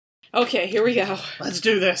Okay, here we go. Let's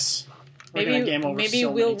do this. We're gonna game over maybe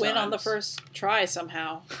so we'll many win on the times. first try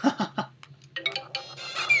somehow. Oh,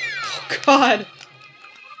 God.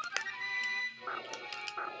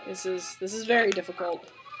 This is very difficult.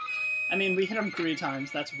 I mean, we hit him 3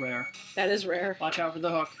 times. That's rare. That is rare. Watch out for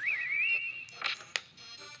the hook.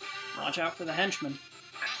 Watch out for the henchman.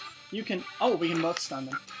 You can... Oh, we can both stun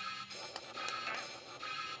them.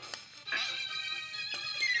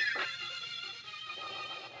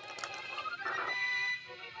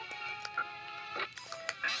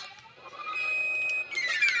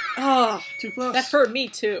 Oh, Too close. that hurt me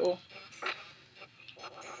too.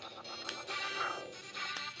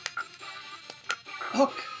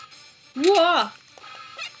 Hook. Whoa!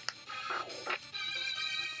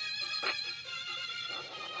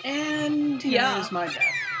 And here's my death.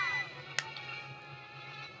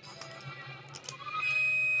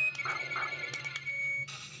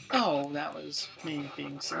 Oh, that was me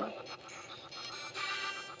being silly.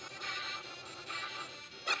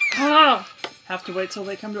 Ah! Have to wait till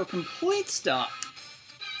they come to a complete stop.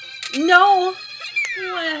 No!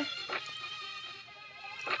 Mwah.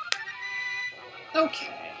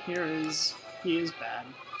 Okay, he is bad.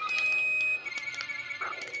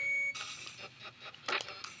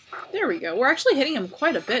 There we go. We're actually hitting him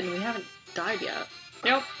quite a bit and we haven't died yet.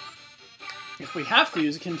 Yep. If we have to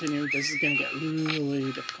use a continue, this is gonna get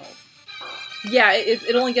really difficult. Yeah,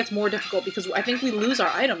 it only gets more difficult because I think we lose our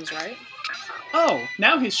items, right? Oh,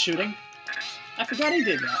 now he's shooting. I forgot he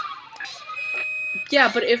did that. Yeah,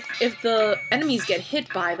 but if the enemies get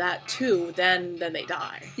hit by that too, then they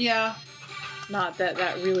die. Yeah. Not that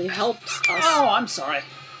really helps us. Oh, I'm sorry.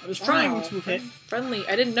 I was trying to hit. Friendly.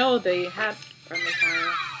 I didn't know they had friendly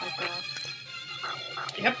fire like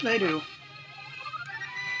that. Yep, they do.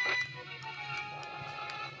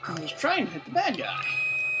 I was trying to hit the bad guy.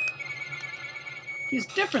 He's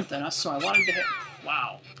different than us, so I wanted to hit him.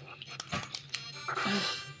 Wow.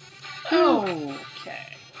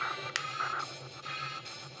 Okay.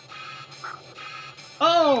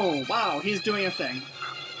 Oh, wow, he's doing a thing.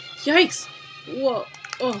 Yikes! Whoa.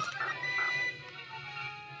 Oh.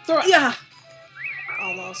 Throw it. Yeah!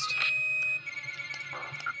 Almost.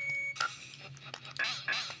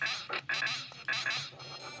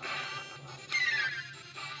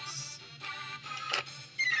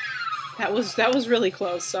 That was really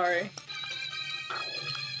close, sorry.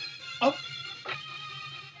 Oh.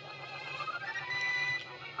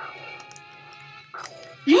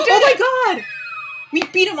 You did Oh it! my god! We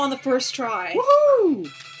beat him on the first try. Woohoo!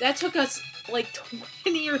 That took us like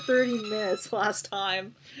 20 or 30 minutes last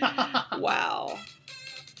time. Wow.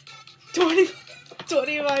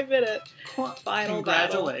 25 minute final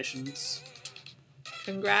Congratulations.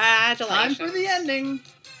 battle. Congratulations. Time for the ending.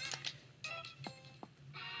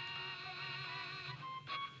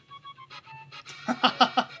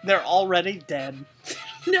 They're already dead.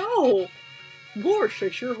 No! Gosh, I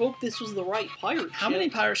sure hope this was the right pirate How ship. many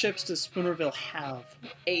pirate ships does Spoonerville have?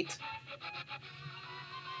 8.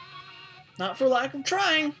 Not for lack of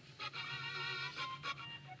trying.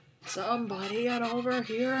 Somebody get over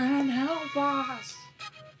here and help us.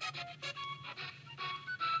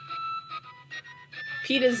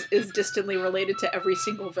 Pete is distantly related to every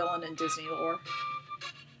single villain in Disney lore.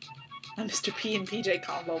 A Mr. P and PJ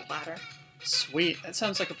combo platter. Sweet, that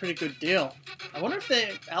sounds like a pretty good deal. I wonder if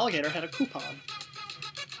the alligator had a coupon.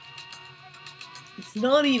 It's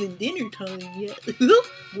not even dinner time yet.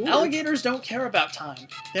 Alligators don't care about time.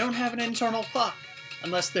 They don't have an internal clock.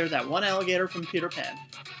 Unless they're that one alligator from Peter Pan.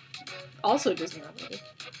 Also Disney related.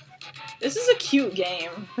 This is a cute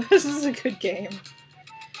game. This is a good game.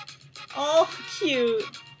 Oh, cute.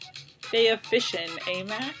 Bay of Fishin',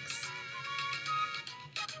 Max?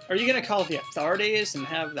 Are you gonna call the authorities and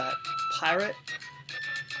have that pirate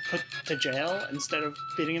put to jail instead of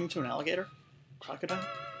feeding him to an alligator? Crocodile?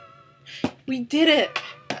 We did it!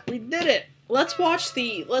 We did it! Let's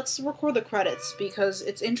record the credits because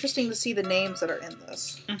it's interesting to see the names that are in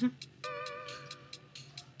this. Mm-hmm.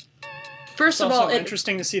 First It's of all, also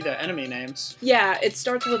interesting to see the enemy names. Yeah, it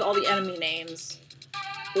starts with all the enemy names,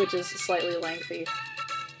 which is slightly lengthy.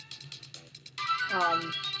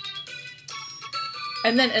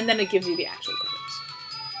 And then it gives you the actual credits.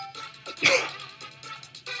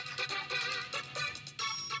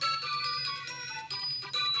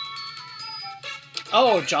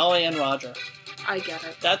 Oh, Jolly and Roger. I get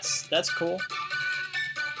it. That's cool.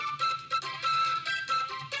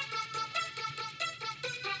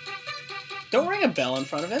 Don't ring a bell in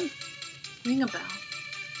front of him. Ring a bell.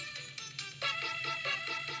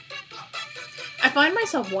 I find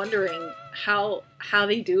myself wondering how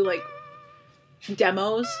they do like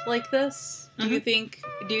demos like this. Do you think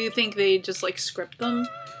Do you think they just, like, script them?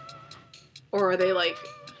 Or are they, like...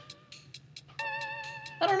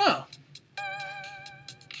 I don't know.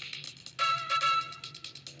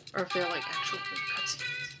 Or if they're, like, actual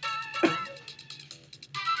cutscenes.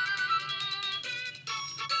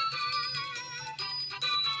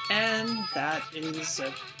 And that is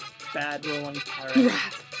a bad rolling pirate.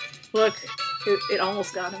 Rap. Look, it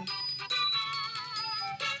almost got him.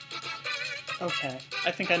 Okay,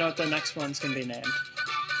 I think I know what the next one's gonna be named.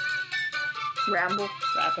 Ramble.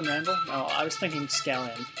 Rap and Ramble? No, I was thinking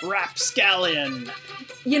Scallion. Rap Scallion!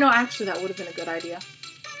 You know, actually, that would have been a good idea.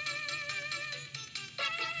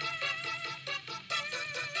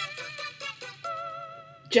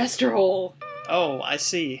 Jester hole. Oh, I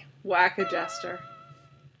see. Whack a jester.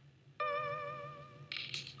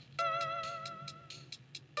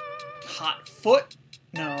 Hot Foot?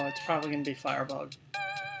 No, it's probably gonna be Firebug.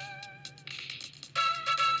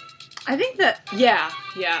 I think that, yeah,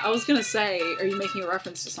 I was gonna say, are you making a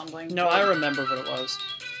reference to something? No, I remember what it was.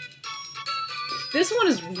 This one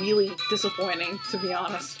is really disappointing, to be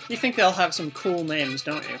honest. You think they'll have some cool names,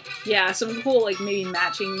 don't you? Yeah, some cool, like, maybe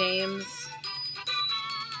matching names.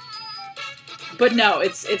 But no,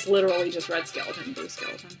 it's literally just red skeleton, blue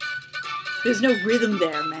skeleton. There's no rhythm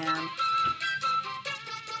there, man.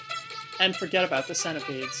 And forget about the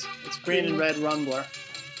centipedes. It's green and red Rumbler.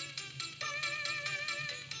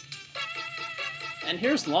 And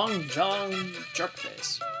here's Long John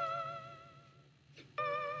Jerkface.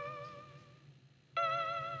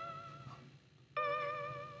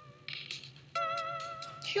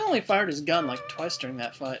 He only fired his gun like twice during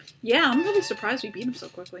that fight. Yeah, I'm really surprised we beat him so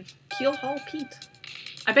quickly. Keelhaul Pete.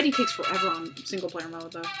 I bet he takes forever on single player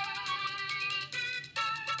mode, though.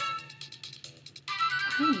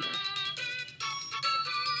 Islander.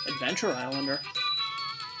 Adventure Islander.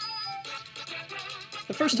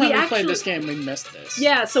 The first time we played this game, we missed this.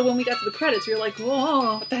 Yeah, so when we got to the credits, we were like,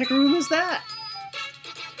 whoa. What the heck room is that?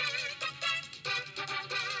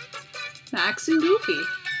 Max and Goofy.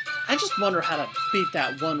 I just wonder how to beat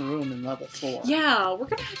that one room in level 4. Yeah, we're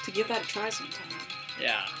gonna have to give that a try sometime.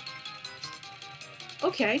 Yeah.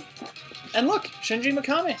 Okay. And look, Shinji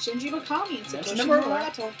Mikami. Shinji Mikami. It's Mentioned him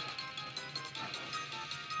earlier.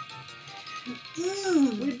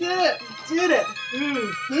 We did it! We did it!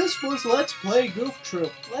 This was Let's Play Goof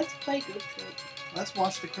Troop. Let's play Goof Troop. Let's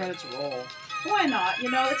watch the credits roll. Why not? You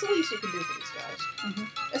know, it's the least you can do for these guys.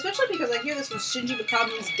 Mm-hmm. Especially because I hear this was Shinji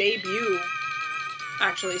Mikami's debut.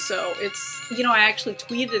 Actually, so it's, you know, I actually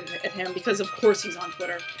tweeted at him because of course he's on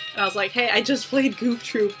Twitter. And I was like, hey, I just played Goof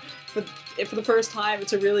Troop for the first time.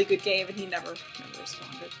 It's a really good game. And he never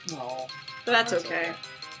responded. No. But that's okay.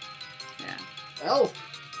 Yeah. Elf.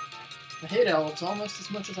 I hate elves almost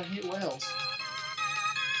as much as I hate whales.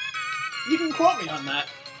 You can quote me on that.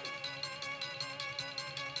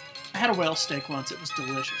 I had a whale steak once. It was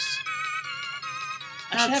delicious.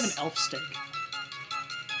 I should have an elf steak.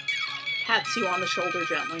 Pats you on the shoulder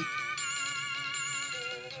gently.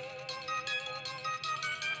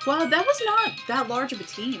 Well, that was not that large of a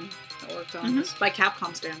team that worked on this, by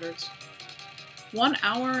Capcom standards. 1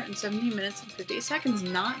 hour and 17 minutes and 58 seconds,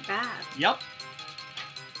 not bad. Yep.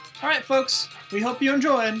 Alright, folks, we hope you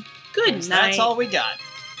enjoyed. Good night. That's all we got.